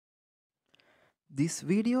This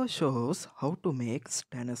video shows how to make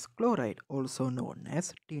Stannous chloride, also known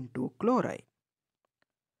as tin-2 chloride.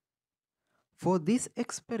 For this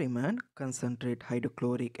experiment, concentrate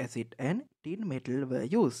hydrochloric acid and tin metal were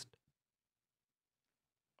used.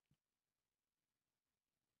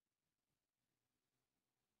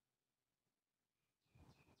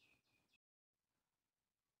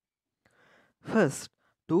 First,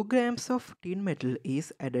 2 grams of tin metal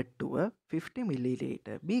is added to a 50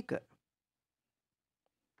 milliliter beaker.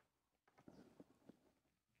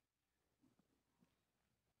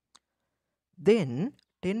 Then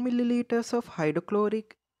 10 milliliters of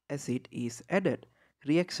hydrochloric acid is added.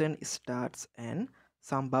 Reaction starts and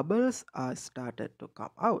some bubbles are started to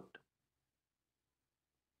come out.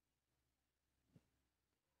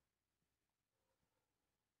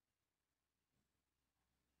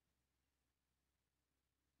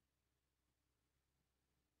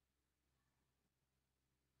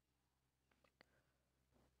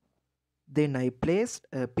 Then I placed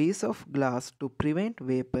a piece of glass to prevent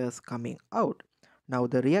vapors coming out. Now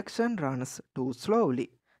the reaction runs too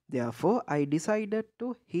slowly. Therefore, I decided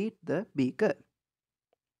to heat the beaker.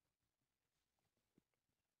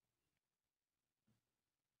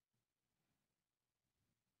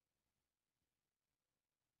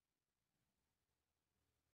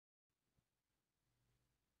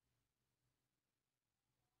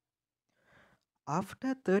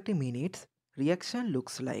 After 30 minutes, reaction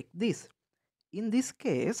looks like this. In this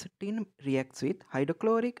case, tin reacts with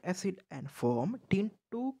hydrochloric acid and form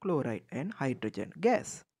tin-2 chloride and hydrogen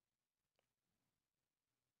gas.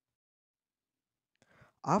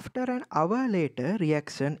 After an hour later,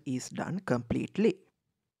 reaction is done completely.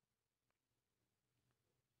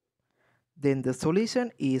 Then the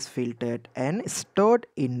solution is filtered and stored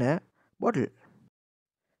in a bottle.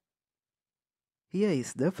 Here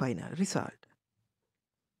is the final result.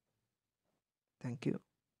 Thank you.